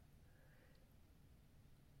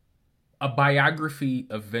biography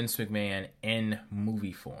of Vince McMahon in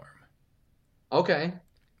movie form. Okay.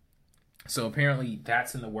 So apparently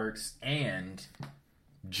that's in the works, and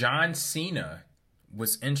John Cena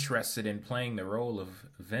was interested in playing the role of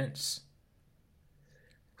Vince.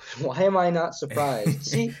 Why am I not surprised?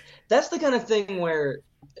 See, that's the kind of thing where,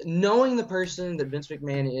 knowing the person that Vince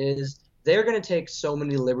McMahon is, they're going to take so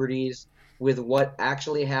many liberties with what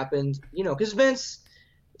actually happened. Because Vince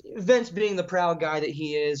being the proud guy that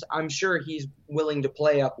he is, I'm sure he's willing to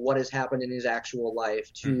play up what has happened in his actual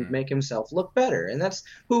life to make himself look better. And that's,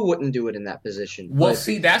 who wouldn't do it in that position? Well,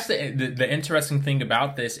 see, that's the interesting thing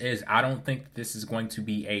about this is I don't think this is going to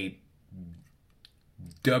be a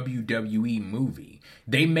WWE movie.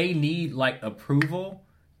 They may need approval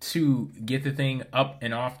to get the thing up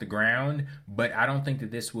and off the ground, but I don't think that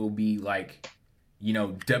this will be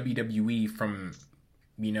WWE from,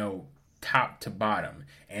 top to bottom.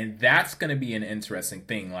 And that's going to be an interesting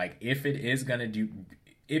thing. If it is going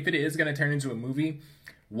to turn into a movie,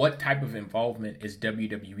 what type of involvement is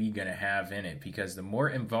WWE going to have in it? Because the more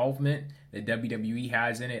involvement that WWE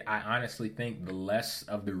has in it, I honestly think the less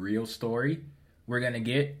of the real story we're going to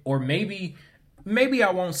get. Or maybe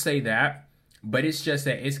I won't say that, but it's just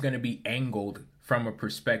that it's going to be angled from a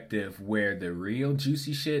perspective where the real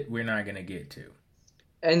juicy shit we're not going to get to.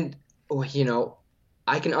 And,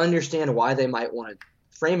 I can understand why they might want to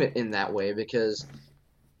frame it in that way, because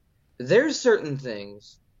there's certain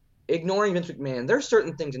things, ignoring Vince McMahon, there's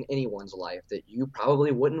certain things in anyone's life that you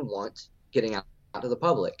probably wouldn't want getting out to the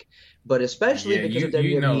public. But especially because of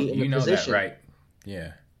WWE in the position. That, right?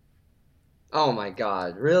 Yeah. Oh my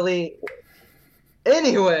God, really?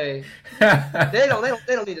 Anyway, they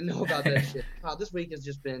don't need to know about that shit. Wow, this week has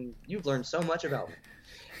just been, you've learned so much about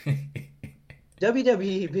me.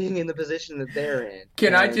 WWE being in the position that they're in.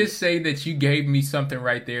 Can I just say that you gave me something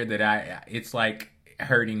right there that it's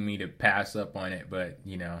hurting me to pass up on it, but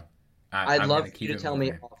I'd love for you to tell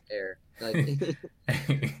me off air.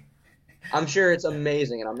 I'm sure it's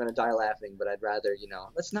amazing and I'm going to die laughing, but I'd rather,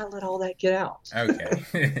 let's not let all that get out.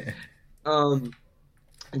 Okay.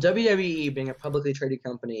 WWE being a publicly traded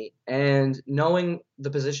company and knowing the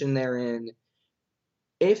position they're in,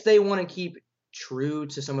 if they want to keep true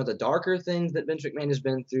to some of the darker things that Vince McMahon has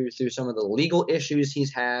been through some of the legal issues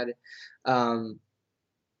he's had,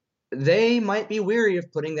 they might be weary of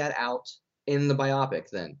putting that out in the biopic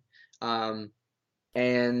then.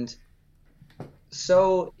 And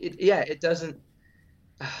so it doesn't,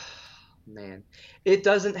 man, it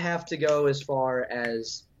doesn't have to go as far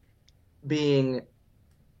as being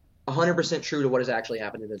 100% true to what has actually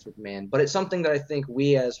happened to Vince McMahon, but it's something that I think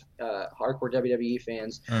we as hardcore WWE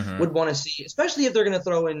fans would want to see, especially if they're going to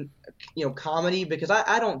throw in, comedy, because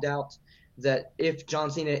I don't doubt that if John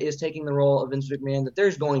Cena is taking the role of Vince McMahon, that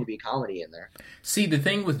there's going to be comedy in there. See, the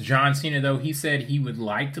thing with John Cena, though, he said he would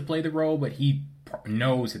like to play the role, but he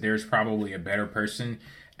knows that there's probably a better person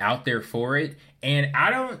out there for it. And I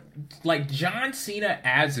don't, like, John Cena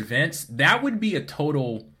as Vince, that would be a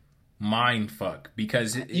total mind fuck,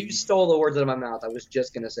 because you stole the words out of my mouth. I was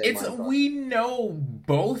just gonna say we know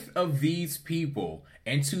both of these people,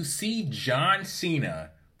 and to see John Cena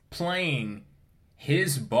playing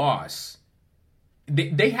his boss,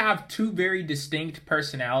 they have two very distinct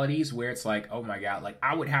personalities where it's like, oh my god, like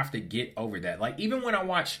I would have to get over that. Like even when I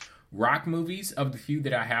watch Rock movies, of the few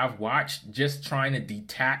that I have watched, just trying to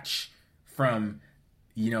detach from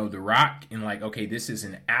The Rock and like, okay, this is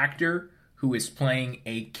an actor who is playing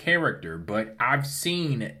a character, but I've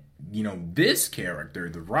seen, this character,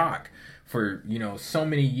 The Rock, for, so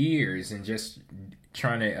many years, and just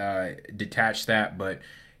trying to detach that, but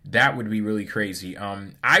that would be really crazy.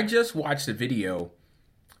 I just watched a video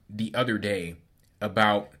the other day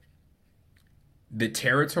about the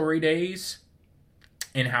territory days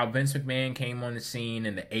and how Vince McMahon came on the scene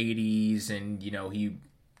in the 80s, and, he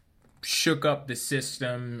shook up the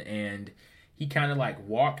system, and he kind of like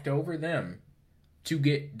walked over them to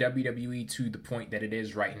get WWE to the point that it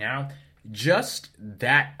is right now. Just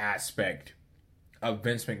that aspect of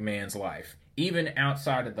Vince McMahon's life, even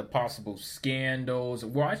outside of the possible scandals.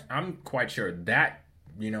 Well, I'm quite sure that,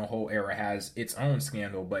 whole era has its own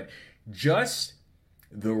scandal, but just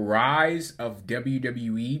the rise of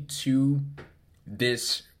WWE to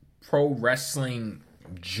this pro wrestling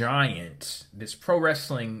giant, this pro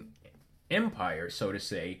wrestling empire, so to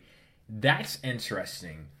say, that's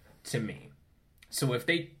interesting to me. So if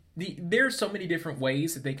there's so many different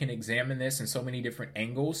ways that they can examine this, and so many different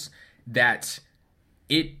angles, that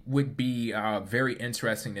it would be very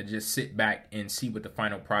interesting to just sit back and see what the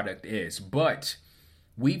final product is. But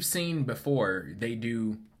we've seen before they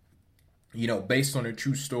do, based on a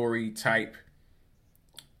true story type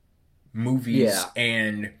movies,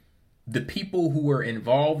 and the people who are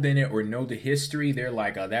involved in it or know the history, they're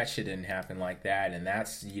like, oh, that shit didn't happen like that, and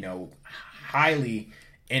that's, highly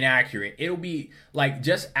inaccurate. It'll be like,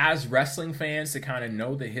 just as wrestling fans, to kind of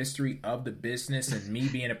know the history of the business, and me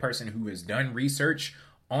being a person who has done research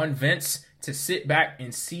on Vince, to sit back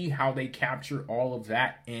and see how they capture all of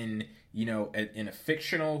that in in a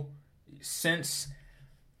fictional sense,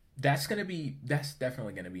 that's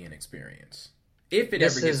definitely going to be an experience if it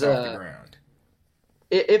ever gets off the ground.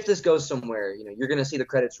 If this goes somewhere, you're going to see the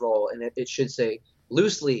credits roll, and it should say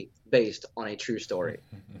loosely based on a true story.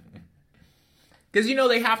 Because,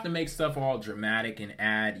 they have to make stuff all dramatic and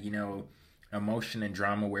add, emotion and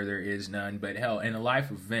drama where there is none. But hell, in the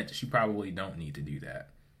life of Vince, you probably don't need to do that.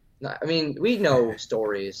 I mean, we know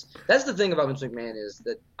stories. That's the thing about Vince McMahon, is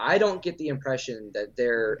that I don't get the impression that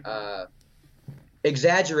they're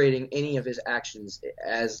exaggerating any of his actions.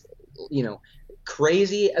 As,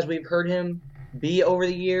 crazy as we've heard him be over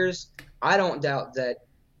the years, I don't doubt that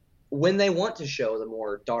when they want to show the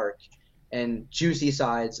more dark and juicy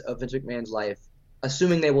sides of Vince McMahon's life,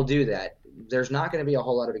 assuming they will do that, there's not going to be a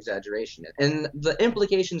whole lot of exaggeration. And the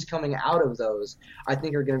implications coming out of those, I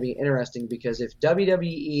think, are going to be interesting, because if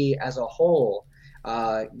WWE as a whole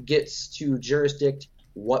gets to jurisdict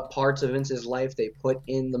what parts of Vince's life they put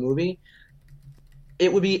in the movie,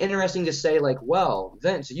 it would be interesting to say, like, well,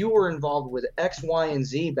 Vince, you were involved with X, Y, and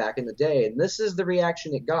Z back in the day, and this is the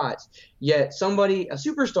reaction it got. Yet somebody, a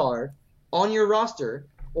superstar on your roster,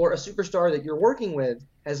 or a superstar that you're working with,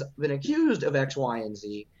 has been accused of X, Y, and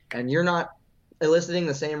Z, and you're not eliciting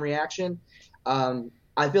the same reaction.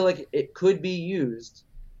 I feel like it could be used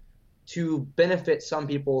to benefit some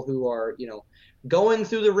people who are, going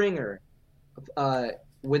through the ringer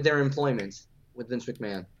with their employment with Vince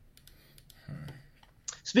McMahon.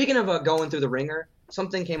 Speaking of going through the ringer,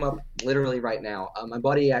 something came up literally right now. My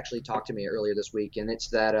buddy actually talked to me earlier this week, and it's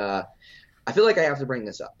that I feel like I have to bring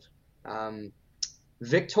this up.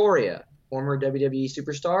 Victoria, former WWE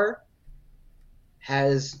superstar,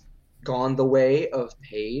 has gone the way of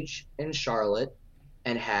Paige and Charlotte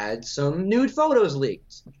and had some nude photos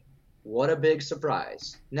leaked. What a big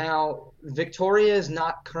surprise. Now, Victoria is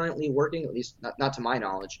not currently working, at least not to my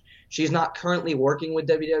knowledge. She's not currently working with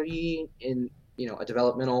WWE in a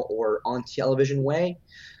developmental or on television way.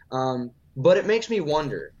 But it makes me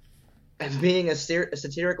wonder, being as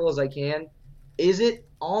satirical as I can, is it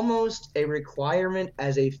almost a requirement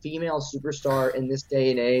as a female superstar in this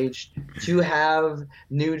day and age to have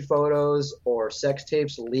nude photos or sex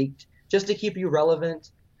tapes leaked just to keep you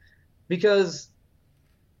relevant? Because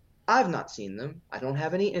I've not seen them. I don't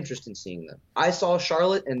have any interest in seeing them. I saw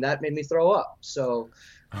Charlotte and that made me throw up. So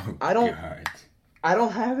God. I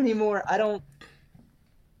don't have any more.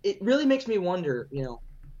 It really makes me wonder,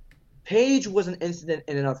 Paige was an incident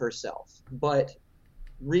in and of herself, but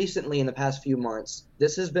recently in the past few months,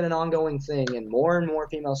 this has been an ongoing thing, and more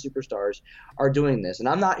female superstars are doing this. And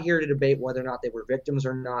I'm not here to debate whether or not they were victims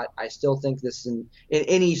or not. I still think this in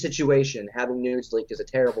any situation, having nudes leaked is a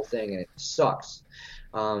terrible thing, and it sucks.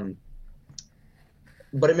 But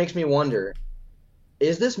it makes me wonder,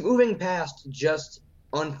 is this moving past just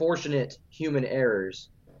unfortunate human errors,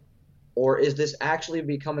 or is this actually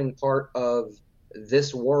becoming part of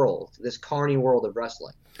this world, this carny world of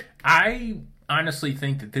wrestling? I honestly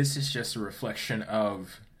think that this is just a reflection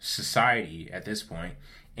of society at this point,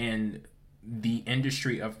 and the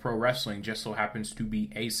industry of pro wrestling just so happens to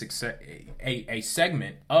be a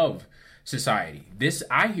segment of society.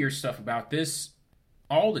 I hear stuff about this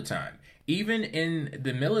all the time. Even in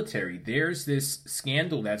the military, there's this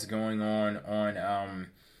scandal that's going on.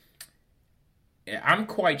 I'm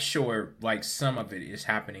quite sure like some of it is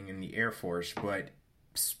happening in the Air Force, but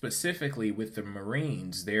specifically with the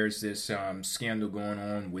Marines, there's this scandal going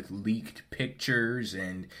on with leaked pictures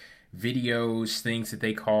and videos, things that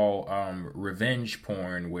they call revenge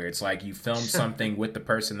porn, where it's like you film something with the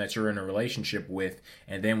person that you're in a relationship with,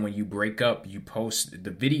 and then when you break up, you post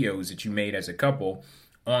the videos that you made as a couple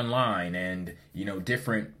online, and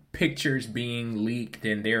different pictures being leaked,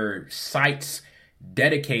 and there are sites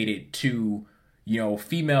dedicated to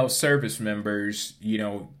female service members,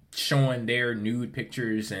 showing their nude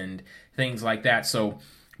pictures and things like that. So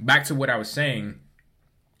back to what I was saying,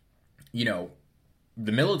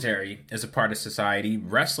 the military is a part of society.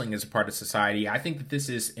 Wrestling is a part of society. I think that this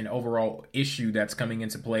is an overall issue that's coming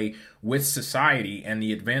into play with society and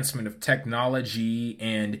the advancement of technology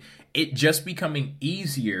and it just becoming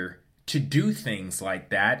easier to do things like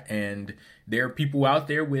that. And there are people out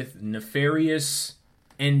there with nefarious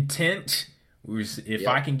intent. If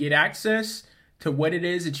I can get access to what it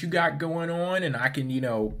is that you got going on, and I can,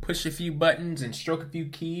 push a few buttons and stroke a few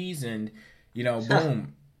keys and,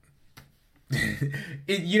 boom. And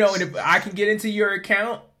if I can get into your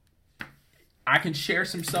account, I can share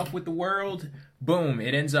some stuff with the world. Boom,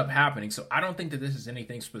 it ends up happening. So I don't think that this is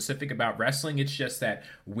anything specific about wrestling. It's just that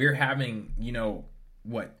we're having,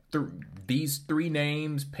 these three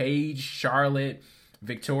names, Paige, Charlotte,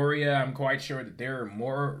 Victoria. I'm quite sure that there are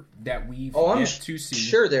more that we've yet to see.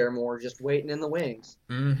 Sure there are more just waiting in the wings.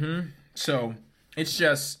 Mm-hmm. So it's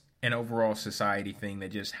just an overall society thing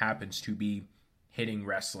that just happens to be hitting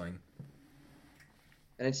wrestling.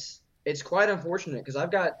 And it's quite unfortunate because I've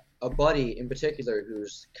got a buddy in particular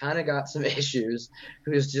who's kind of got some issues,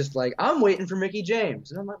 who's just like, I'm waiting for Mickey James.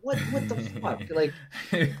 And I'm like, what the fuck? Like,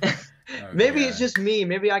 maybe it's just me.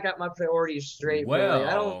 Maybe I got my priorities straight. Well, but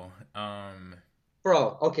I don't...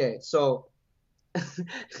 Bro, okay, so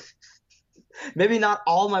maybe not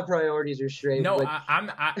all my priorities are straight. No, but...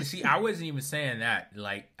 I wasn't even saying that.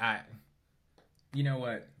 Like, you know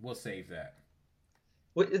what? We'll save that.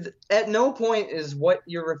 At no point is what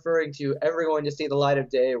you're referring to ever going to see the light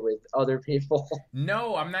of day with other people.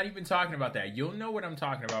 No, I'm not even talking about that. You'll know what I'm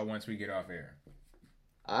talking about once we get off air.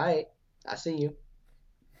 All right, I see you.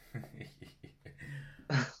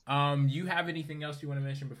 You have anything else you want to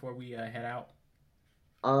mention before we head out?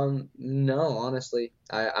 No, honestly,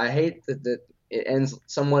 I hate that it ends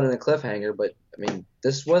somewhat in a cliffhanger, but I mean,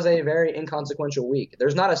 this was a very inconsequential week.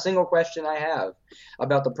 There's not a single question I have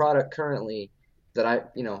about the product currently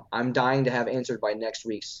that I'm dying to have answered by next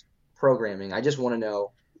week's programming. I just want to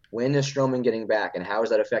know, when is Strowman getting back, and how is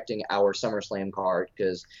that affecting our SummerSlam card?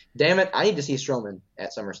 Because, damn it, I need to see Strowman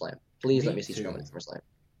at SummerSlam. Please let me see Strowman at SummerSlam.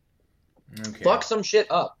 Okay. Fuck some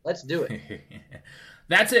shit up. Let's do it.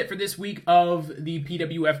 That's it for this week of the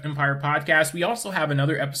PWF Empire podcast. We also have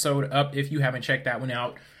another episode up if you haven't checked that one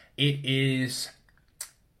out. It is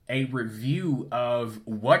a review of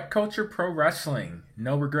What Culture Pro Wrestling.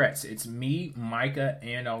 No regrets. It's me, Micah,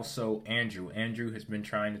 and also Andrew. Andrew has been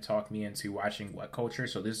trying to talk me into watching What Culture,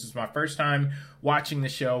 so this is my first time watching the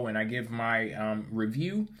show, and I give my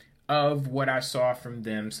review of what I saw from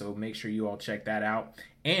them, so make sure you all check that out.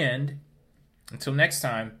 And until next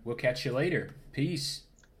time, we'll catch you later. Peace.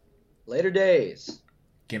 Later days.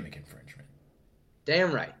 Gimmick infringement.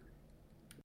 Damn right.